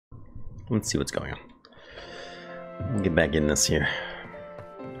Let's see what's going on. We'll get back in this here.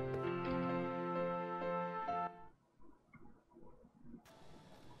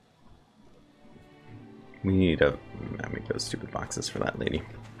 We need to make those stupid boxes for that lady.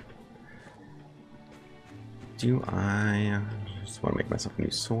 Do I just want to make myself a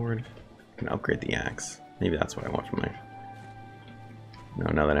new sword? I can upgrade the axe. Maybe that's what I want from my...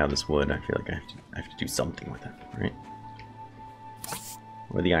 No, now that I have this wood, I feel like I have to do something with it, right?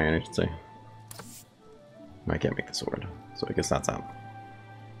 Or the iron, I should say. I can't make the sword, so I guess that's out.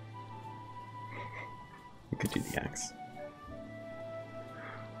 We could do the axe.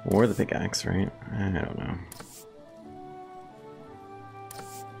 Or the pickaxe, right? I don't know.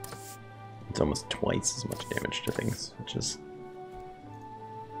 It's almost twice as much damage to things, which is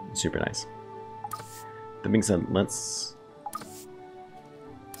super nice. That being said, let's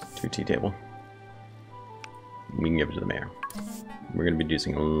do a tea table. We can give it to the mayor. We're going to be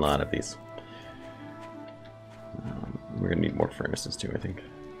using a lot of these. We're going to need more furnaces too, I think.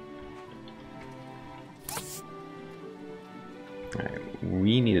 Alright,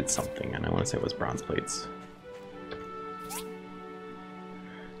 we needed something, and I want to say it was bronze plates.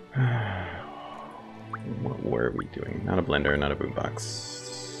 What were we doing? Not a blender, not a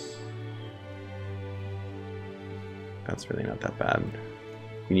boombox. That's really not that bad.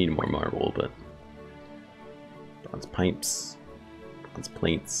 We need more marble, but... Bronze pipes, bronze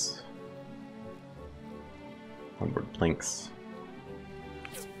plates, onboard planks.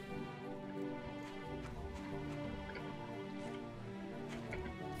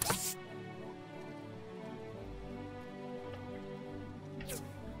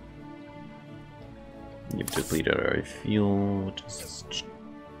 You've depleted our fuel, which is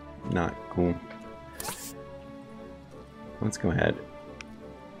not cool. Let's go ahead.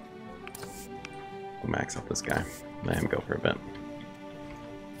 We'll max out this guy. Let him go for a bit.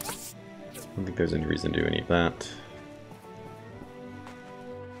 I don't think there's any reason to do any of that.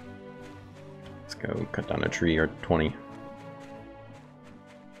 Let's go cut down a tree or 20.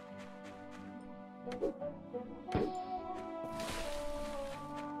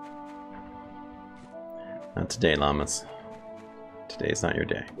 Not today, llamas. Today is not your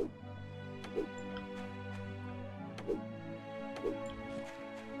day.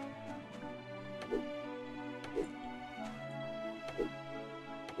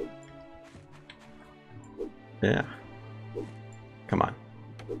 Yeah. Come on.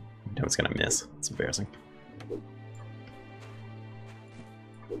 You know it's gonna miss. It's embarrassing.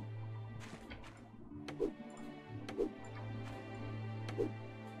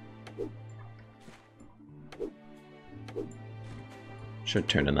 Should have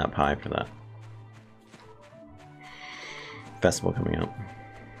turned in that pie for that festival coming up.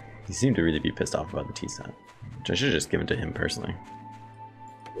 He seemed to really be pissed off about the tea set, which I should have just given to him personally.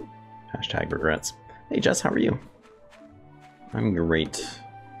 Hashtag regrets. Hey Jess, how are you? I'm great.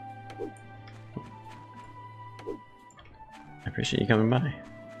 I appreciate you coming by.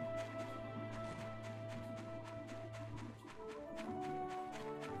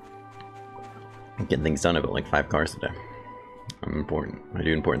 I'm getting things done. I built like 5 cars today. I'm important. I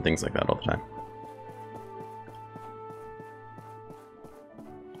do important things like that all the time.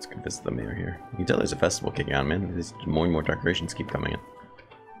 Let's go visit the mayor here. You can tell there's a festival kicking on, man. There's more and more decorations keep coming in.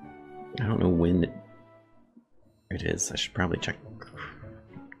 I don't know when it is. I should probably check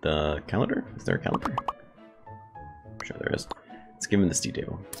the calendar. Is there a calendar? I'm sure there is. Let's give him this tea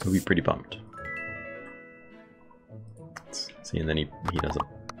table. He'll be pretty pumped. See, and then he doesn't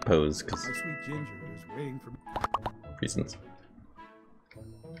pose because reasons.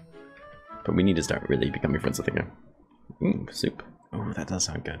 But we need to start really becoming friends with the guy. Ooh, soup. Oh, that does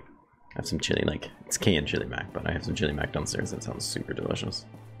sound good. I have some chili, like, it's canned chili mac, but I have some chili mac downstairs that sounds super delicious.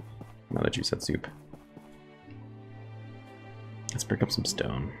 Now that you said soup. Let's break up some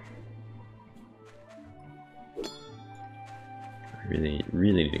stone. I really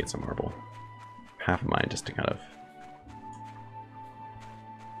need to get some marble. Half of mine just to kind of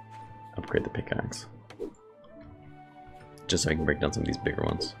upgrade the pickaxe. Just so I can break down some of these bigger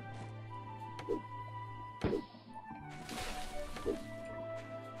ones.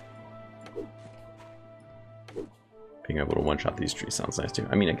 Being able to one-shot these trees sounds nice too.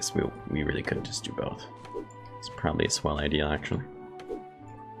 I mean, I guess we really could just do both. It's probably a swell idea, actually.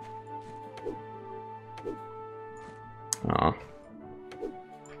 Aw.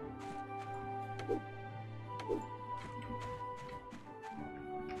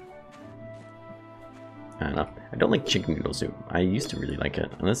 I don't know. I don't like chicken noodle soup. I used to really like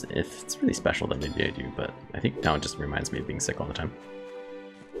it. Unless if it's really special, then maybe I do. But I think now it just reminds me of being sick all the time.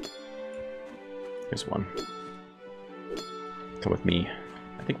 Here's one. Come with me.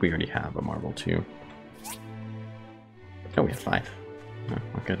 I think we already have a marble too. Oh, we have 5. Oh,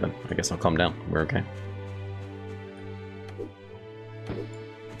 okay then. I guess I'll calm down. We're okay.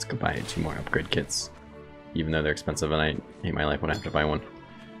 Let's go buy 2 more upgrade kits. Even though they're expensive and I hate my life when I have to buy one.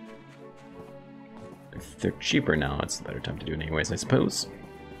 If they're cheaper now, it's the better time to do it anyways, I suppose.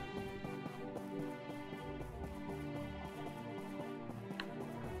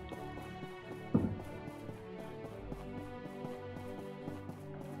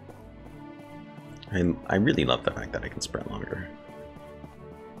 I really love the fact that I can sprint longer.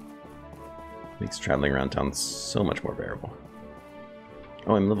 Makes traveling around town so much more bearable.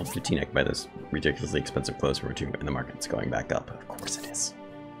 Oh, I'm level 15. I can buy this ridiculously expensive clothes for 2 in the market. It's going back up. Of course it is.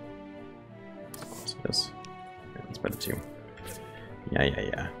 Of course it is. Okay, let's buy the 2.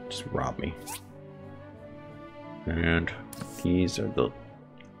 Yeah. Just rob me. And these are the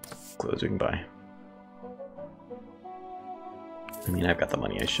clothes we can buy. I mean, I've got the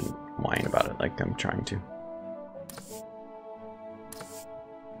money. I shouldn't whine about it like I'm trying to.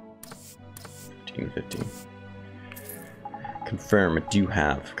 15. Confirm, I do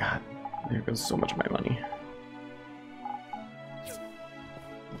have. God, there goes so much of my money.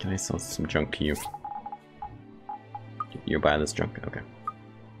 Can I sell some junk to you? You buy this junk? Okay.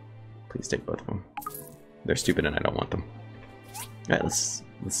 Please take both of them. They're stupid and I don't want them. Alright, let's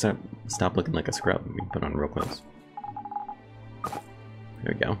stop looking like a scrub. We can put on real clothes.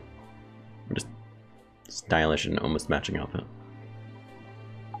 There we go. We're just stylish and almost matching outfit.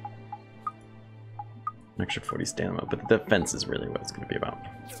 An extra 40 stamina, but the defense is really what it's going to be about.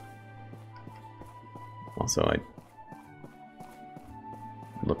 Also, I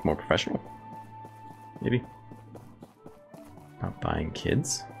look more professional. Maybe. Not buying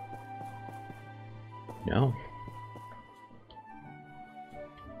kids? No.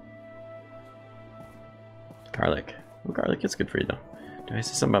 Garlic. Well, garlic is good for you though. Did I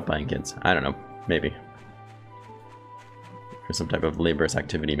say something about buying kids? I don't know. Maybe. For some type of laborious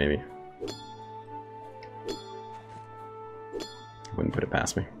activity, maybe. Wouldn't put it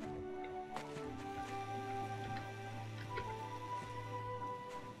past me.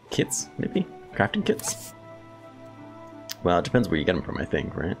 Kits, maybe? Crafting kits? Well, it depends where you get them from, I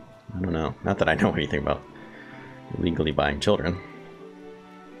think, right? I don't know. Not that I know anything about illegally buying children.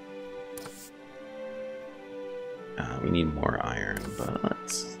 We need more iron, but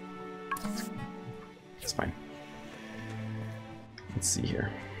it's fine. Let's see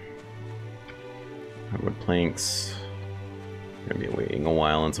here. Hardwood planks. Gonna be waiting a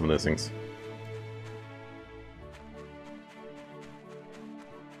while on some of those things.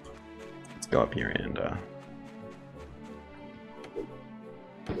 Let's go up here and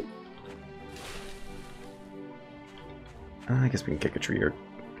I guess we can kick a tree or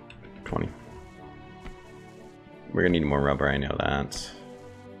 20. We're gonna need more rubber, I know that.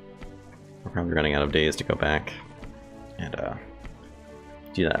 We're probably running out of days to go back and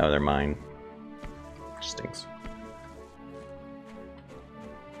do that other mine. Which stinks.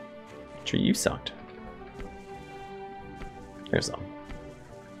 Tree, you sucked. There's some.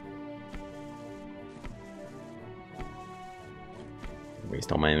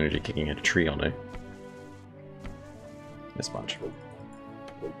 Waste all my energy kicking at a tree all day. This bunch.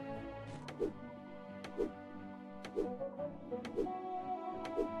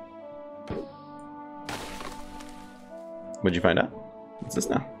 What'd you find out? What's this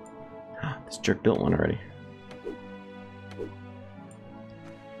now? This jerk built one already.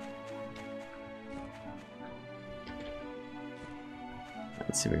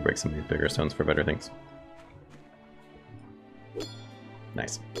 Let's see if we can break some of these bigger stones for better things.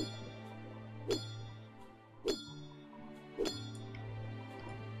 Nice.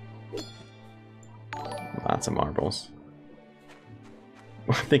 Lots of marbles.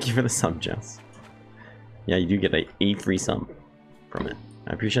 Thank you for the sub, Jess. Yeah, you do get a free sub from it.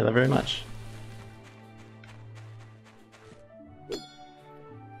 I appreciate that very much.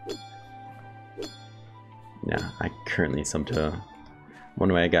 Yeah, I currently sub to one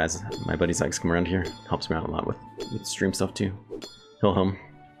of my guys, my buddies likes to come around here. Helps me out a lot with stream stuff too. Hill home.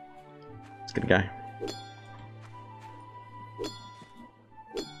 He's a good guy.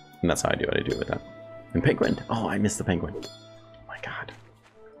 And that's how I do what I do with that. And penguin! Oh, I missed the penguin. Oh my god.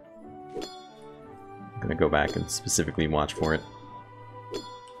 I'm gonna go back and specifically watch for it.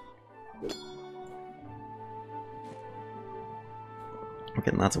 I'm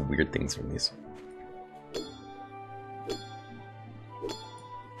getting lots of weird things from these.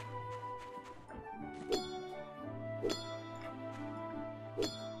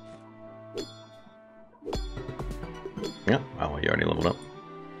 Yep, oh, you already leveled up.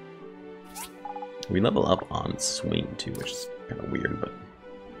 We level up on swing too, which is kind of weird, but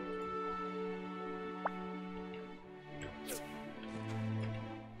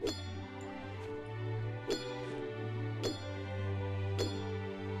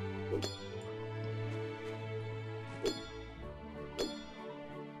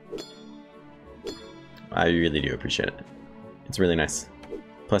I really do appreciate it. It's really nice.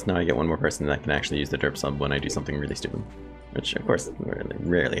 Plus now I get one more person that can actually use the derp sub when I do something really stupid. Which, of course, really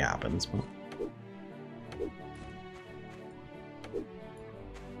rarely happens, but...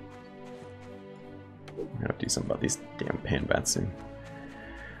 I have to do something about these damn pan bats soon.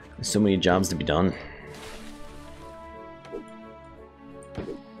 There's so many jobs to be done.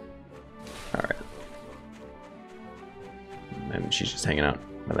 Alright. And she's just hanging out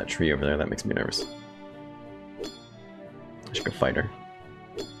by that tree over there. That makes me nervous. I should go fight her.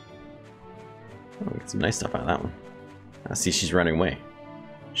 Oh, we get some nice stuff out of that one. I see she's running away.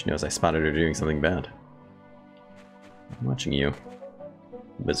 She knows I spotted her doing something bad. I'm watching you,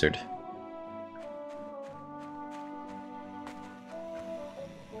 wizard.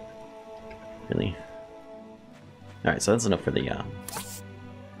 Really? Alright, so that's enough for the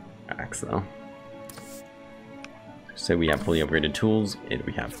axe, though. So we have fully upgraded tools, and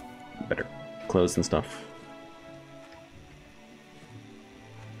we have better clothes and stuff.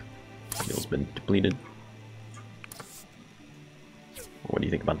 Heal's been depleted. What do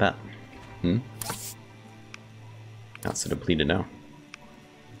you think about that? Hmm? Not so depleted now.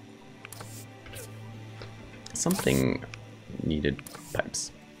 Something needed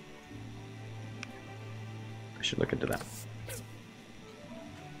pipes. I should look into that.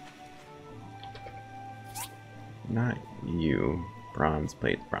 Not you. Bronze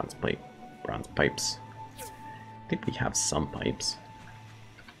plate, bronze pipes. I think we have some pipes.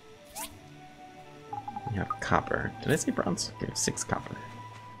 We have copper. Did I say bronze? We have 6 copper.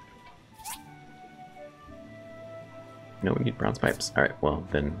 No, we need bronze pipes. Alright, well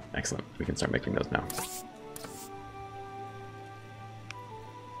then, excellent. We can start making those now.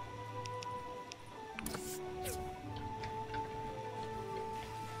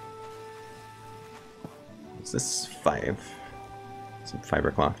 Is this 5? Some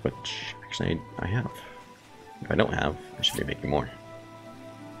fiber cloth, which actually I have. If I don't have, I should be making more.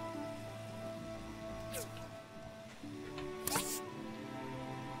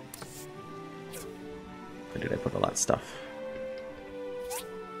 Where did I put a lot of stuff?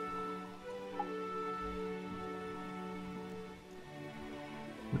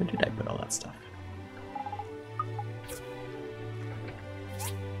 Where did I put all that stuff?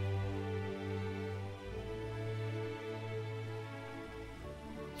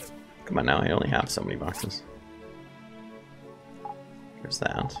 Come on now, I only have so many boxes. There's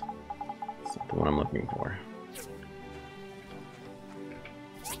that. That's not the one I'm looking for.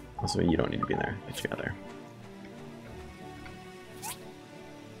 Also, you don't need to be there. Get you out there.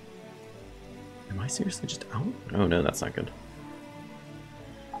 Am I seriously just out? Oh no, that's not good.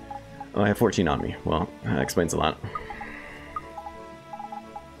 Oh, I have 14 on me. Well, that explains a lot.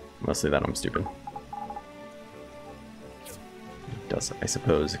 Mostly that I'm stupid. It does, I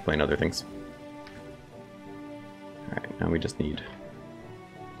suppose, explain other things. Alright, now we just need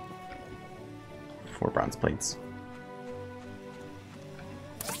 4 bronze plates.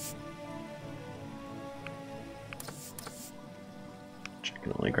 Which I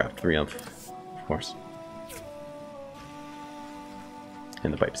can only craft 3 of course.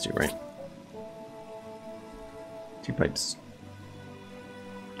 And the pipes too, right? 2 pipes.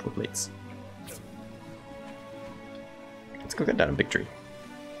 4 plates. Let's go cut down a big tree.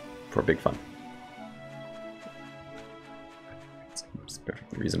 For big fun. It's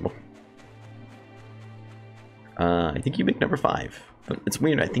perfectly reasonable. I think you make number 5. But it's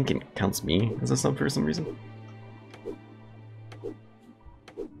weird, I think it counts me as a sub for some reason.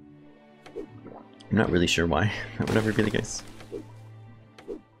 I'm not really sure why that would ever be the case.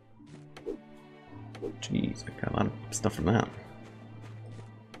 Jeez, I got a lot of stuff from that.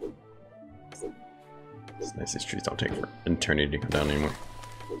 It's nice these trees don't take for eternity to come down anymore.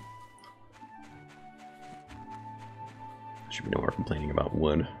 Should be no more complaining about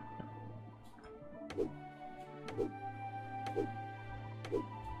wood.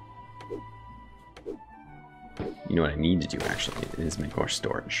 You know what I need to do actually is make more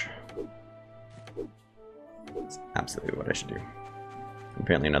storage. That's absolutely what I should do.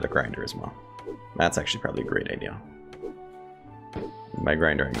 Apparently another grinder as well. That's actually probably a great idea. By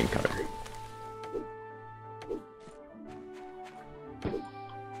grinder I mean cutter.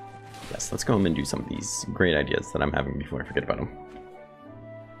 Yes, let's go home and do some of these great ideas that I'm having before I forget about them.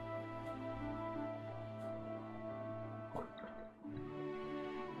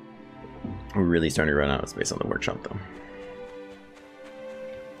 We're really starting to run out of space on the workshop though.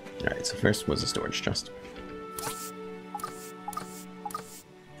 Alright, so first was a storage chest.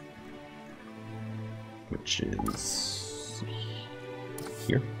 Which is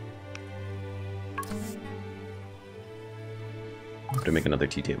here. I have to make another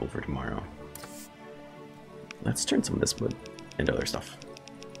tea table for tomorrow. Let's turn some of this wood into other stuff.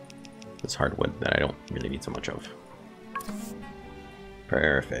 This hardwood that I don't really need so much of.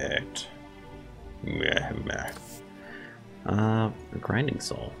 Perfect. A grinding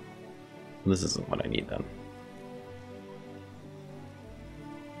saw. This isn't what I need then.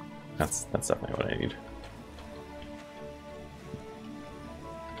 That's definitely what I need.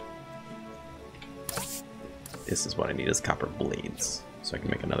 This is what I need, is copper blades, so I can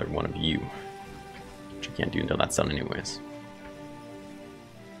make another one of you, which I can't do until that's done anyways.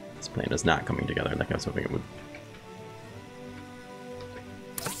 This plan is not coming together like I was hoping it would.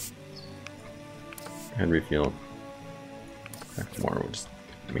 And refuel. More, we'll just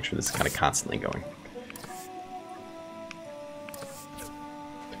make sure this is kind of constantly going.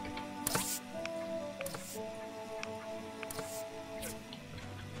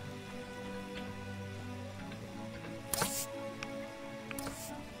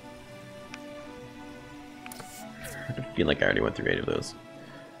 I feel like I already went through 8 of those.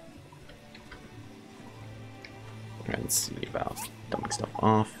 Let's see about dumping stuff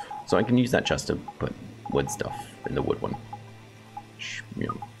off. So I can use that chest to put wood stuff in the wood one. Which, you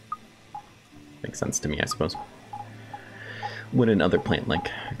know, makes sense to me, I suppose. Wood and other plant-like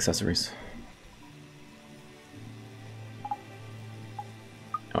accessories.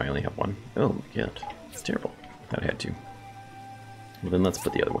 Oh, I only have one. Oh, yeah, it's terrible. I thought I had 2. Well, then let's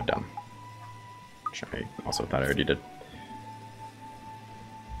put the other one down. Which I also thought I already did.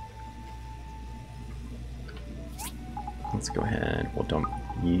 Let's go ahead, we'll dump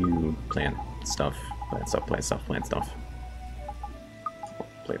you, plant stuff, plant stuff, plant stuff, plant stuff.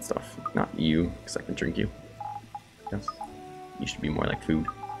 Plant stuff, not you, because I can drink you. Yes, you should be more like food,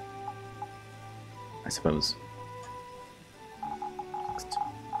 I suppose. Next.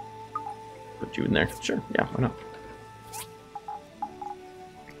 Put you in there, sure, yeah, why not?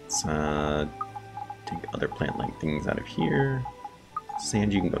 Let's take other plant-like things out of here.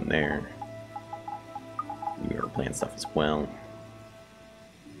 Sand, you can go in there. You are plant stuff as well.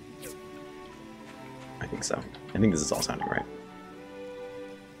 I think so. I think this is all sounding right.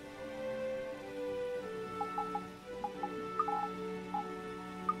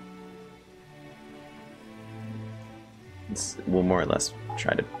 We'll more or less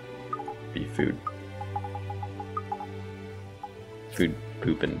try to be food. Food,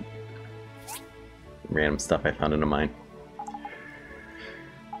 poop, and random stuff I found in a mine.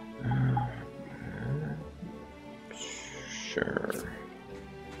 Sure.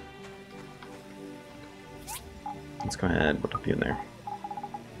 Let's go ahead, we'll dump you in there.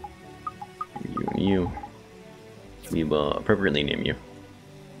 You and you. We will appropriately name you.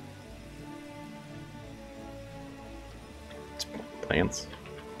 Plants.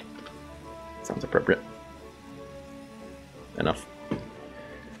 Sounds appropriate. Enough.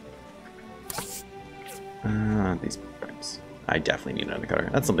 These pipes. I definitely need another cutter.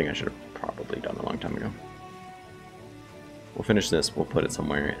 That's something I should have probably done a long time ago. We'll finish this, we'll put it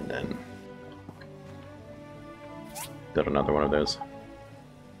somewhere, and then build another one of those.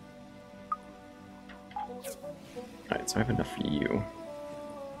 Alright, so I have enough for you.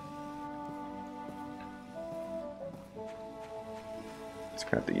 Let's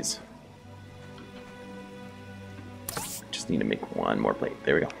grab these. Just need to make one more plate.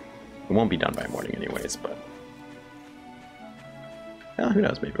 There we go. It won't be done by morning anyways, but who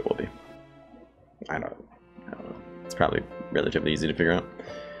knows, maybe it will be. I don't know. It's probably relatively easy to figure out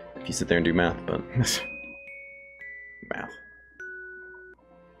if you sit there and do math, but math.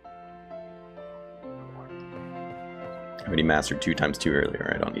 I already mastered 2 times 2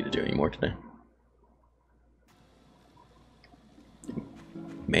 earlier. I don't need to do any more today.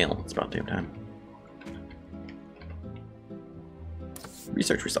 Mail. It's about damn time.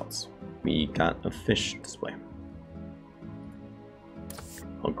 Research results. We got a fish display.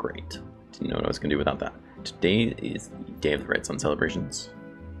 Oh, great. Didn't know what I was going to do without that. Today is the day of the Red Sun celebrations.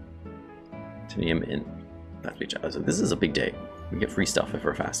 10 AM in that beach. So this is a big day. We get free stuff if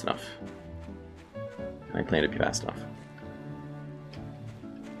we're fast enough. And I plan to be fast enough.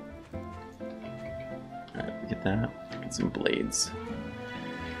 Alright, we get that. Get some blades.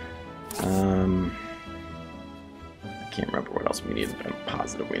 I can't remember what else we need, but I'm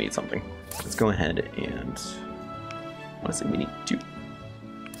positive we need something. Let's go ahead and I want to say we need 2.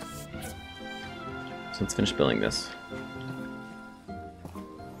 So let's finish building this.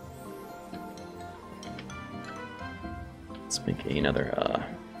 Let's make another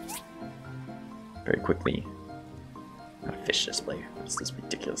very quickly a fish display. What's this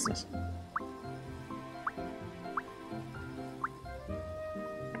ridiculousness?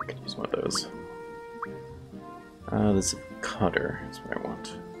 I could use one of those. This cutter is what I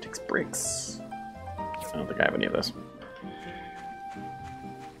want. Takes bricks. I don't think I have any of those.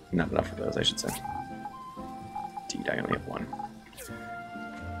 Not enough of those, I should say. Indeed, I only have one.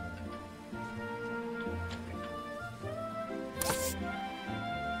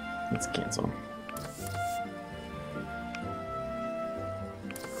 Let's cancel.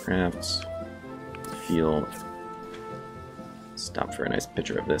 Crafts. Field. Stop for a nice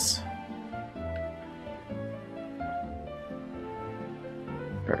picture of this.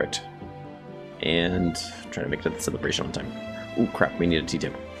 Perfect. And try to make it to the celebration on time. Ooh, crap, we need a tea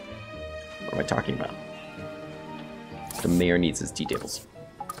table. What am I talking about? The mayor needs his tea tables.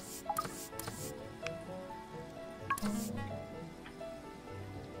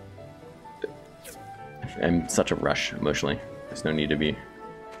 I'm such a rush emotionally. There's no need to be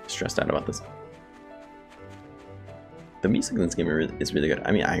stressed out about this. The music in this game is really good.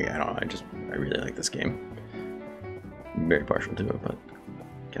 I mean, I don't know, I really like this game. I'm very partial to it, but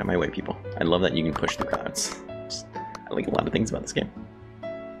get out of my way, people. I love that you can push through crowds. I like a lot of things about this game.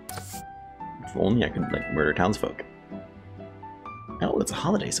 If only I could, like, murder townsfolk. Oh, it's a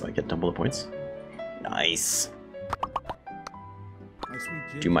holiday, so I get double the points. Nice.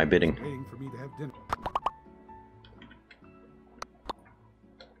 Do my bidding.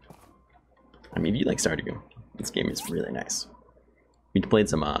 I mean, if you like Stardew, this game is really nice. We played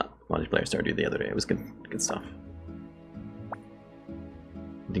some multiplayer Stardew the other day. It was good stuff.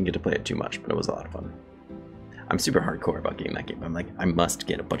 Didn't get to play it too much, but it was a lot of fun. I'm super hardcore about getting that game. I'm like, I must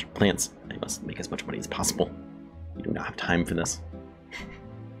get a bunch of plants. I must make as much money as possible. We do not have time for this.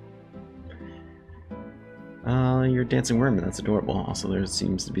 You're a dancing worm, and that's adorable. Also, there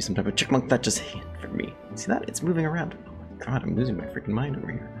seems to be some type of chickmunk that just hit for me. See that? It's moving around. Oh my god, I'm losing my freaking mind over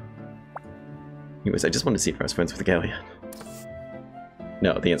here. Anyways, I just wanted to see if I was friends with the gal yet.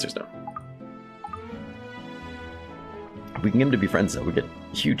 No, the answer's no. If we can get him to be friends, though, we get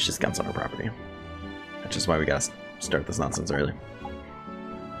huge discounts on our property. Which is why we gotta start this nonsense early.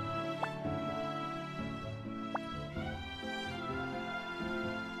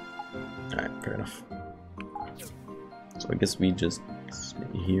 Alright, fair enough. So I guess we just stay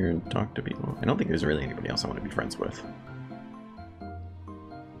here and talk to people. I don't think there's really anybody else I want to be friends with.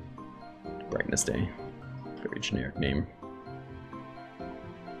 Brightness Day. Very generic name.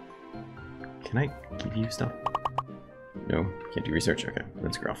 Can I give you stuff? No, can't do research. Okay,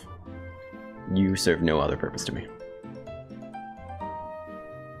 let's go off. You serve no other purpose to me.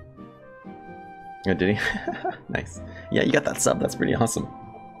 Oh, did he? Nice. Yeah, you got that sub. That's pretty awesome.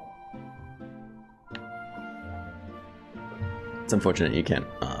 It's unfortunate you can't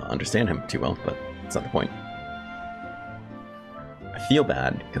understand him too well, but that's not the point. I feel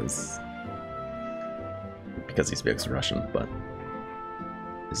bad because he speaks Russian, but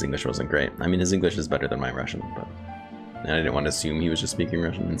his English wasn't great. I mean, his English is better than my Russian, but I didn't want to assume he was just speaking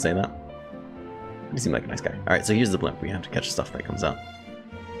Russian and say that. He seemed like a nice guy. Alright, so here's the blimp. We have to catch stuff that comes out.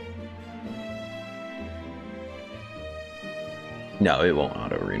 No, it won't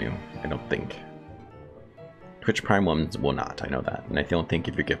auto-renew. I don't think. Twitch Prime ones will not, I know that. And I don't think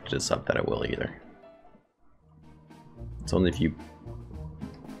if you're gifted a sub that it will either. It's only if you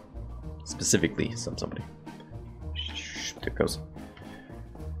specifically sub somebody. There it goes.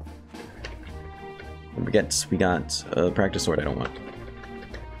 And we got a practice sword I don't want.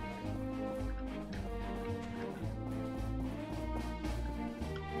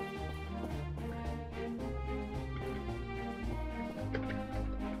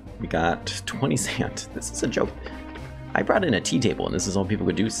 We got 20 sand. This is a joke. I brought in a tea table and this is all people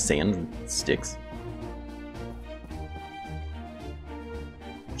could do, sand and sticks.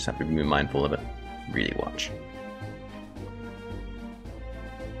 Just have to be mindful of it. Really watch.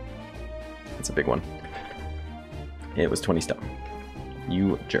 That's a big one. It was 20 stone.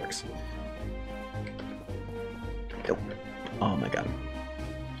 You jerks. Nope. Oh my god.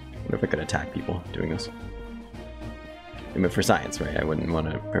 I wonder if I could attack people doing this. I mean, for science, right? I wouldn't want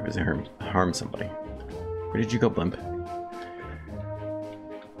to purposely harm somebody. Where did you go, Blimp?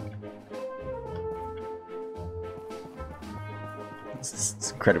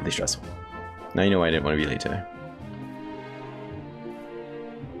 It's incredibly stressful. Now you know why I didn't want to be late today.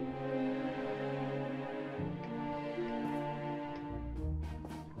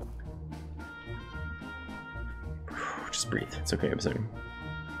 Just breathe. It's okay, Absurdum.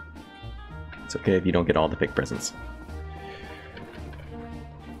 It's okay if you don't get all the big presents.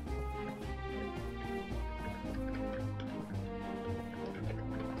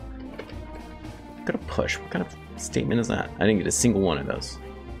 Got a push. What kind of statement is that? I didn't get a single one of those.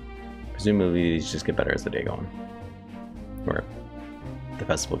 Presumably these just get better as the day goes on. Or the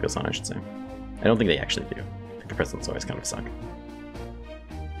festival goes on, I should say. I don't think they actually do. I think the presents always kind of suck.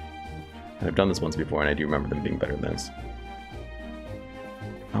 And I've done this once before, and I do remember them being better than this.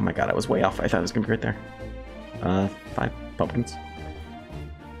 Oh my god, I was way off. I thought it was gonna be right there. 5 pumpkins.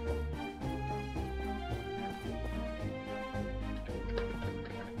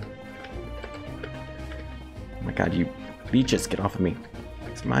 Oh my god, you beaches, get off of me.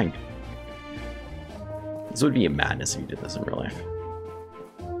 It's mine. This would be a madness if you did this in real life.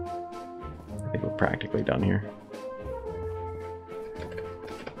 I think we're practically done here.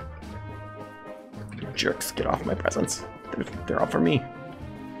 You jerks, get off my presents. They're all for me.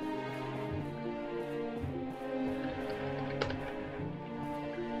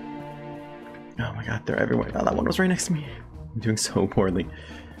 Oh my god, they're everywhere. Oh, that one was right next to me. I'm doing so poorly.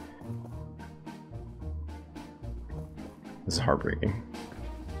 This is heartbreaking.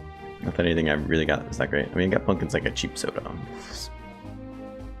 Not that anything I really got is that great. I mean, I got pumpkins like a cheap soda.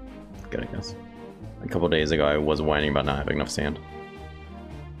 Good, I guess. A couple days ago, I was whining about not having enough sand.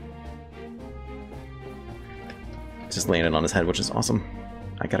 Just landed on his head, which is awesome.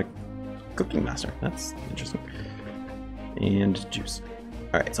 I got a cooking master. That's interesting. And juice.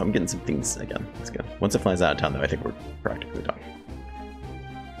 Alright, so I'm getting some things again. That's good. Once it flies out of town, though, I think we're practically done.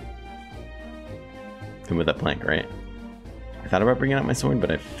 Come with that plank, right? I thought about bringing out my sword,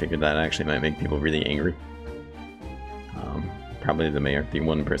 but I figured that actually might make people really angry. Probably the mayor, the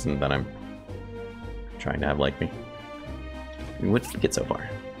one person that I'm trying to have like me. I mean, what did we get so far?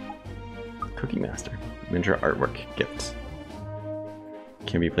 Cooking master. Miniature artwork gift.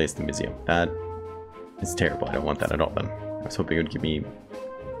 Can be placed in the museum. That is terrible. I don't want that at all then. I was hoping it would give me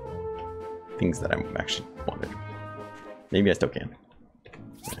things that I actually wanted. Maybe I still can.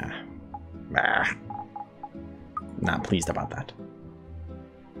 Not pleased about that.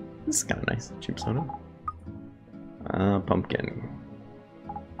 This is kind of nice. Cheap soda. Pumpkin.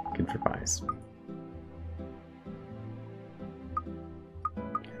 Good for pies.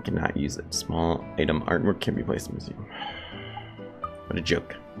 I cannot use it. Small item artwork can be placed in the museum. What a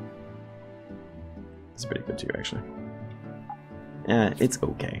joke. It's pretty good too, actually. Yeah, it's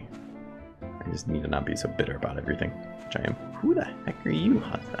okay. I just need to not be so bitter about everything, which I am. Who the heck are you?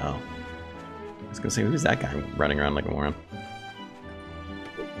 Oh. I was gonna say, who's that guy running around like a moron?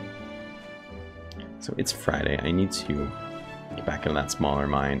 So it's Friday. I need to get back into that smaller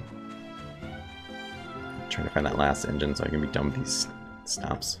mine. I'm trying to find that last engine so I can be done with these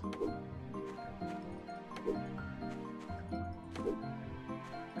stops.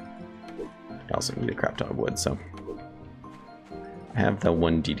 I also need a crap ton of wood, so I have the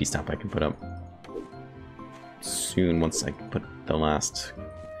one DD stop I can put up soon once I put the last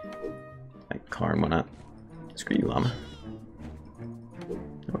car and whatnot. Screw you, llama.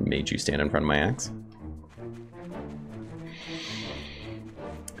 What made you stand in front of my axe?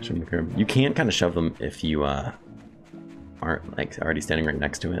 You can kind of shove them if you aren't like already standing right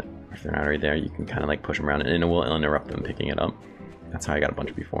next to it. Or if they're not already there, you can kind of like push them around and it will interrupt them picking it up. That's how I got a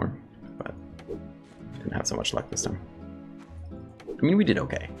bunch before, but didn't have so much luck this time. I mean, we did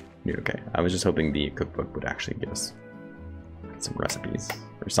okay. We did okay. I was just hoping the cookbook would actually give us some recipes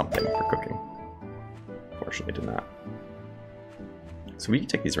or something for cooking. Fortunately, it did not. So we can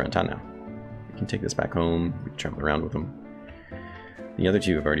take these around town now. We can take this back home. We can travel around with them. The other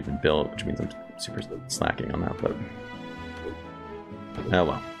two have already been built, which means I'm super slacking on that, but oh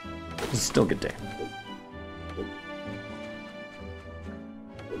well. It's still a good day.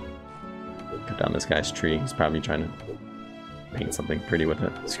 Cut down this guy's tree. He's probably trying to paint something pretty with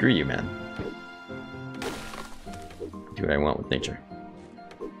it. Screw you, man. Do what I want with nature.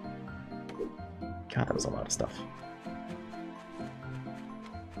 God, that was a lot of stuff.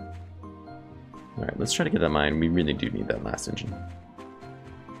 Alright, let's try to get that mine. We really do need that last engine.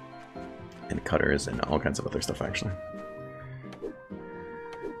 And cutters and all kinds of other stuff, actually.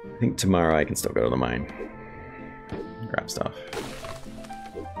 I think tomorrow I can still go to the mine. Grab stuff.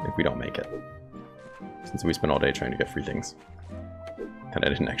 If we don't make it. Since we spent all day trying to get free things that I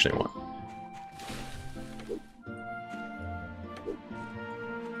didn't actually want.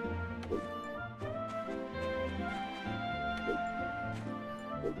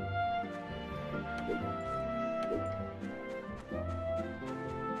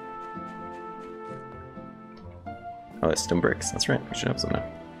 Oh, it's stone bricks. That's right. We should have some now.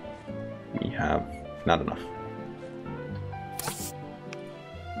 We have not enough.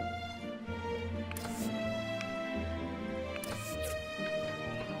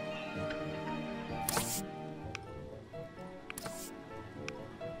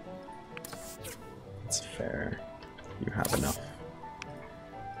 That's fair. You have enough.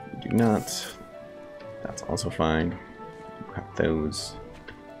 You do not. That's also fine. You have those.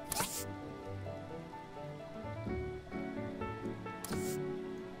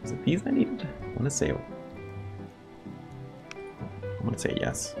 Is it these I needed? I want to say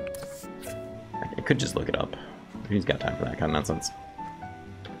yes. I could just look it up. Who's got time for that kind of nonsense?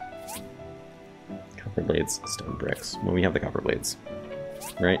 Copper blades, stone bricks. Well, we have the copper blades,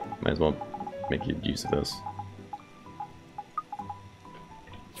 right? Might as well make good use of those.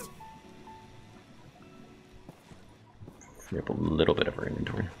 Free up a little bit of our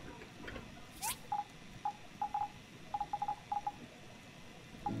inventory.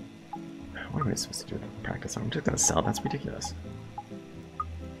 What am I supposed to do with practice? I'm just gonna sell. That's ridiculous.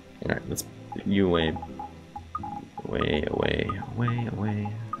 Alright, let's put you away. Away.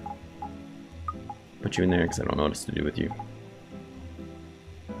 Put you in there because I don't know what else to do with you.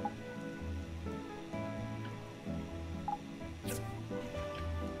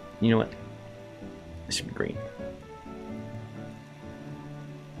 You know what? This should be green.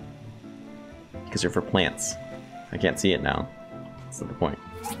 Because they're for plants. I can't see it now. That's not the point.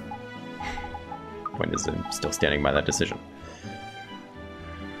 The point is I'm still standing by that decision.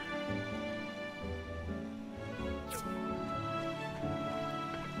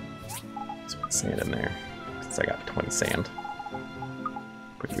 Let's put sand in there. Since I got 20 sand.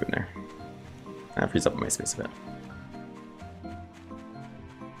 Put you in there. That frees up my space a bit.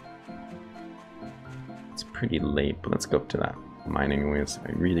 It's pretty late, but let's go up to that mine anyways.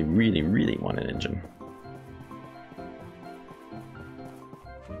 I really want an engine.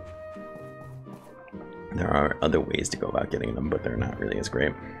 There are other ways to go about getting them, but they're not really as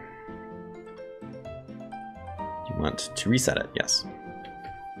great. You want to reset it? Yes.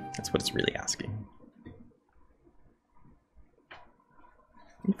 That's what it's really asking.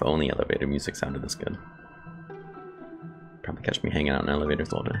 If only elevator music sounded this good. Probably catch me hanging out in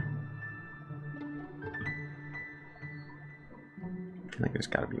elevators all day. I feel like there's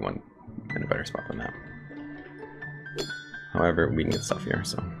gotta be one in a better spot than that. However, we can get stuff here,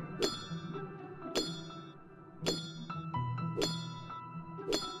 so.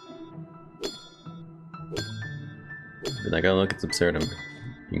 Be like, oh look, it's Absurdum.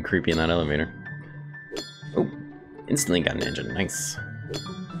 Being creepy in that elevator. Oh, instantly got an engine. Nice.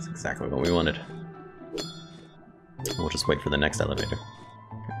 That's exactly what we wanted. We'll just wait for the next elevator.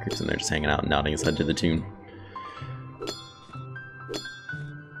 Creeps in there just hanging out and nodding his head to the tune.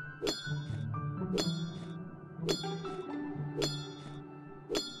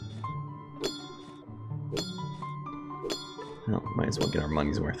 Well, might as well get our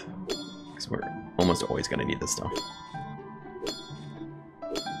money's worth. Because we're almost always going to need this stuff.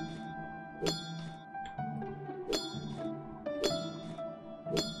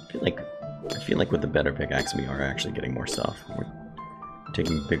 I feel like with the better pickaxe we are actually getting more stuff. We're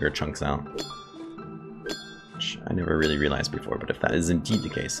taking bigger chunks out. Which I never really realized before, but if that is indeed the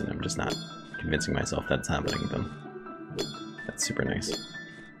case and I'm just not convincing myself that's happening, then that's super nice.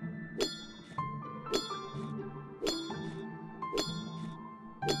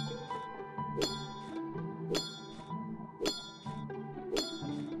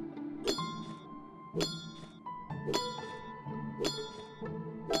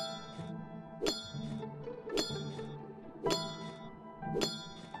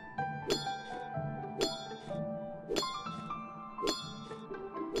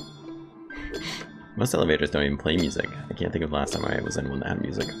 Most elevators don't even play music. I can't think of the last time I was in one that had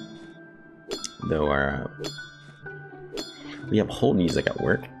music. Though we have whole music at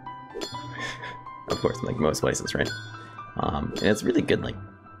work. Of course, like most places, right? And it's really good, like,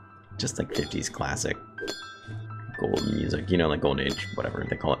 just like 50s classic golden music. You know, like Golden Age, whatever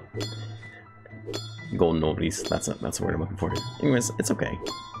they call it. Golden oldies, that's the word I'm looking for. Anyways, it's okay.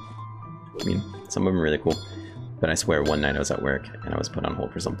 I mean, some of them are really cool. But I swear, one night I was at work and I was put on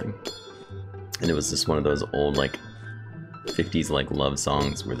hold for something. And it was just one of those old, like, 50s, like, love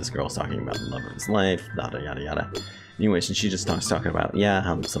songs where this girl's talking about the love of his life, yada, yada, yada. Anyways, and she just starts talking about, yeah,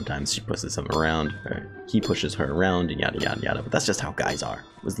 how sometimes she pushes him around, or he pushes her around, and yada, yada, yada. But that's just how guys are.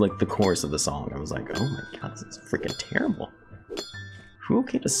 It was, like, the chorus of the song. I was like, oh my god, this is freaking terrible. Who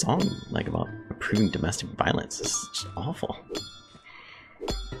okayed a song, like, about approving domestic violence? This is just awful.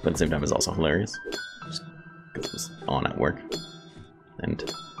 But at the same time, it's also hilarious. Just because it was on at work.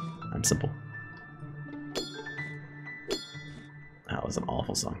 And I'm simple. That was an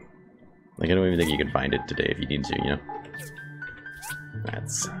awful song. Like, I don't even think you could find it today if you need to, you know?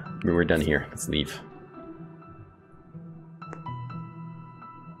 We're done here. Let's leave.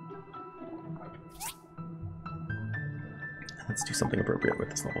 Let's do something appropriate with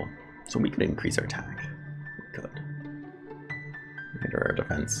this level. So we could increase our attack. We could. Enter our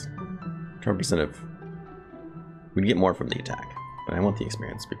defense. 12% of... We'd get more from the attack, but I want the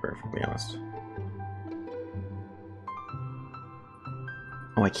experience, to be perfectly honest.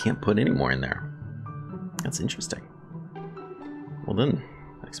 Oh, I can't put any more in there. That's interesting. Well then,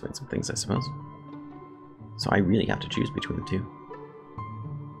 that explains some things, I suppose. So I really have to choose between the two.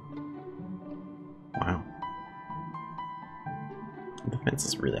 Wow. The fence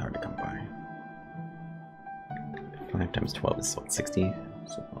is really hard to come by. 5 times 12 is what, 60?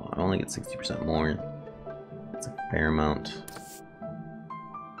 So I only get 60% more. That's a fair amount.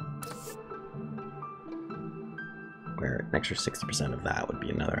 Where an extra 60% of that would be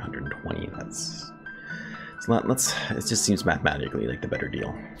another 120. That's it's not. It just seems mathematically like the better deal,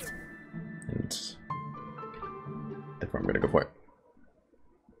 and therefore I'm gonna go for it.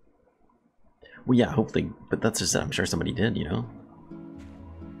 Well, yeah, hopefully, but that's just. I'm sure somebody did, you know.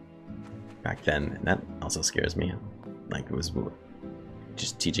 Back then, and that also scares me. Like it was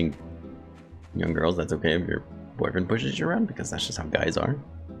just teaching young girls that's okay if your boyfriend pushes you around because that's just how guys are.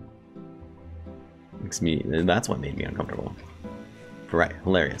 Makes me. That's what made me uncomfortable. But right,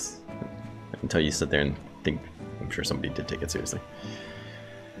 hilarious. Until you sit there and think, I'm sure somebody did take it seriously.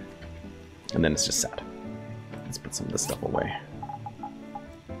 And then it's just sad. Let's put some of this stuff away.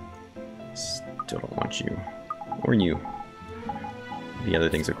 Still don't want you. Or you. The other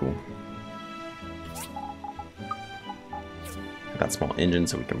things are cool. Got that small engine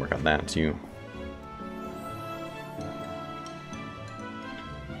so we can work on that too.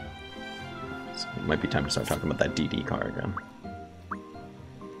 So it might be time to start talking about that DD car again.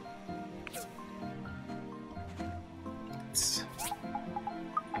 Let's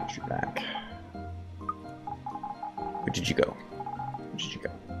get you back. Where did you go? Where did you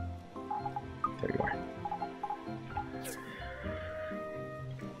go? There you are.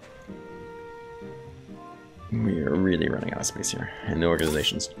 We're really running out of space here, and the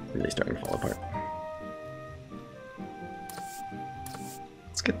organization's really starting to fall apart.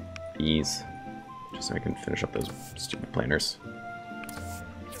 Let's get these, just so I can finish up those stupid planners.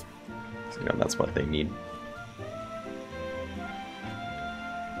 So, you know, that's what they need.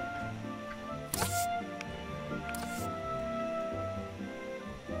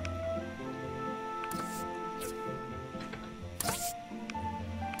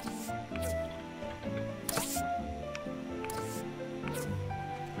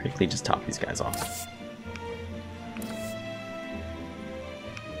 Quickly just top these guys off.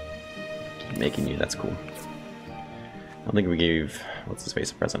 Keep making you, that's cool. I don't think we gave what's his face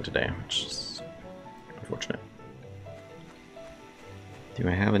a present today, which is unfortunate. Do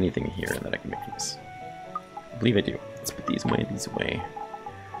I have anything here that I can make these? I believe I do. Let's put these away, these away.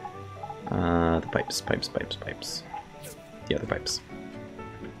 The pipes. The other pipes.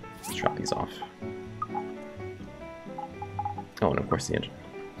 Let's drop these off. Oh, and of course the engine.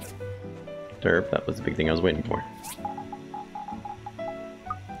 Derp, that was the big thing I was waiting for.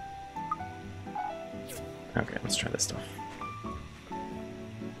 Okay, let's try this stuff.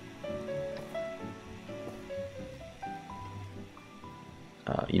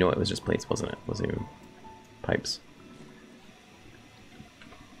 You know what, it was just plates, wasn't it? Wasn't even pipes.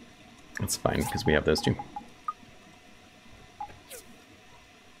 That's fine, because we have those two.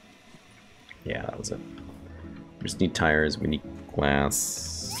 Yeah, that was it. We just need tires, we need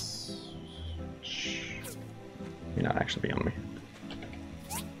glass. You're not actually beyond me.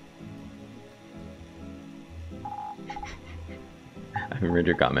 I haven't read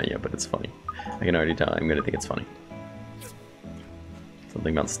your comment yet, but it's funny. I can already tell I'm gonna think it's funny.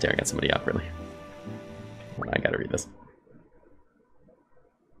 Something about staring at somebody awkwardly. Well, I gotta read this.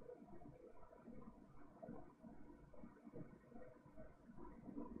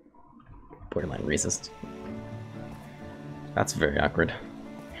 Borderline racist. That's very awkward.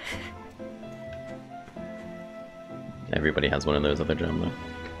 Everybody has one of those at their job, though.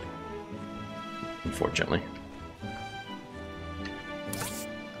 Unfortunately.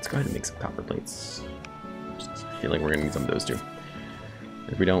 Let's go ahead and make some copper plates. Just feel like we're gonna need some of those too.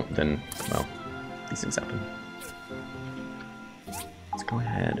 If we don't, then, well, these things happen. Let's go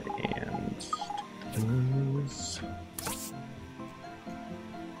ahead and do those.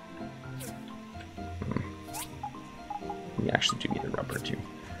 We actually do need the rubber too.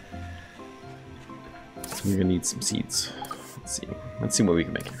 So we're gonna need some seeds. Let's see what we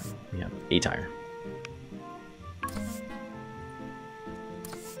can make here. We have a tire.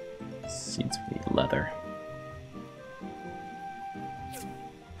 Seeds we need leather.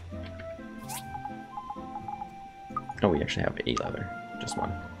 Oh, we actually have 8 leather. Just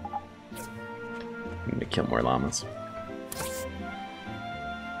one. We need to kill more llamas.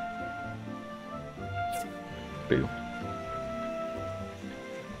 Boo.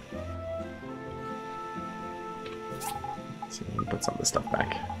 Put some of this stuff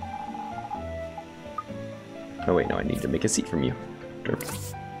back. Oh wait, no, I need to make a seat from you.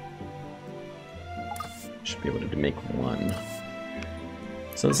 Derp. Should be able to make one.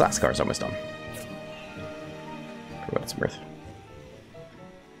 So this last car is almost done. For what it's worth.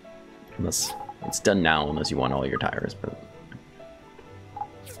 Unless it's done now, unless you want all your tires, but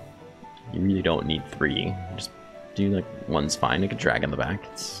you really don't need 3. Just do like one's fine. It could drag in the back.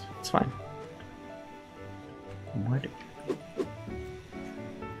 It's fine. What?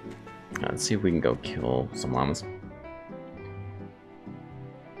 Let's see if we can go kill some llamas.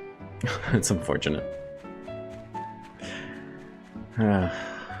 It's unfortunate.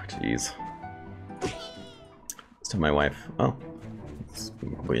 Jeez. Let's tell my wife. Oh, it's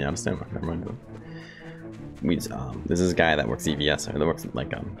completely out of stamina. Never mind. This is a guy that works EVS, or that works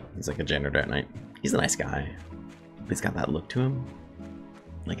like he's like a janitor at night. He's a nice guy, but he's got that look to him.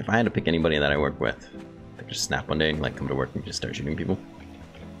 Like if I had to pick anybody that I work with, that could just snap one day and like come to work and just start shooting people,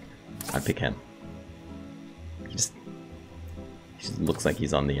 I'd pick him. He just looks like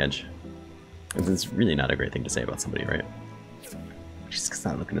he's on the edge. And it's really not a great thing to say about somebody, right? Just because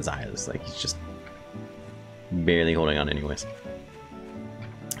that look in his eyes, like he's just barely holding on anyways.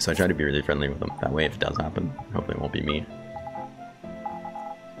 So I try to be really friendly with him. That way if it does happen, hopefully it won't be me.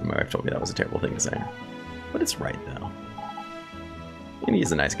 And my wife told me that was a terrible thing to say. But it's right though. And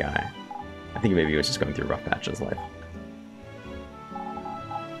he's a nice guy. I think maybe he was just going through a rough patch in his life.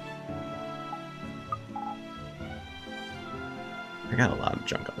 I got a lot of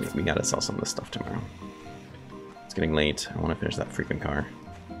junk on me. We gotta sell some of this stuff tomorrow. It's getting late. I want to finish that freaking car.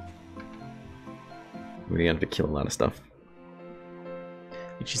 We're gonna have to kill a lot of stuff.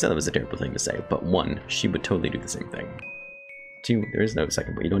 She said that was a terrible thing to say, but 1, she would totally do the same thing. 2, there is no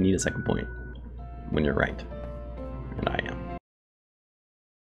second point. You don't need a second point when you're right. And I am.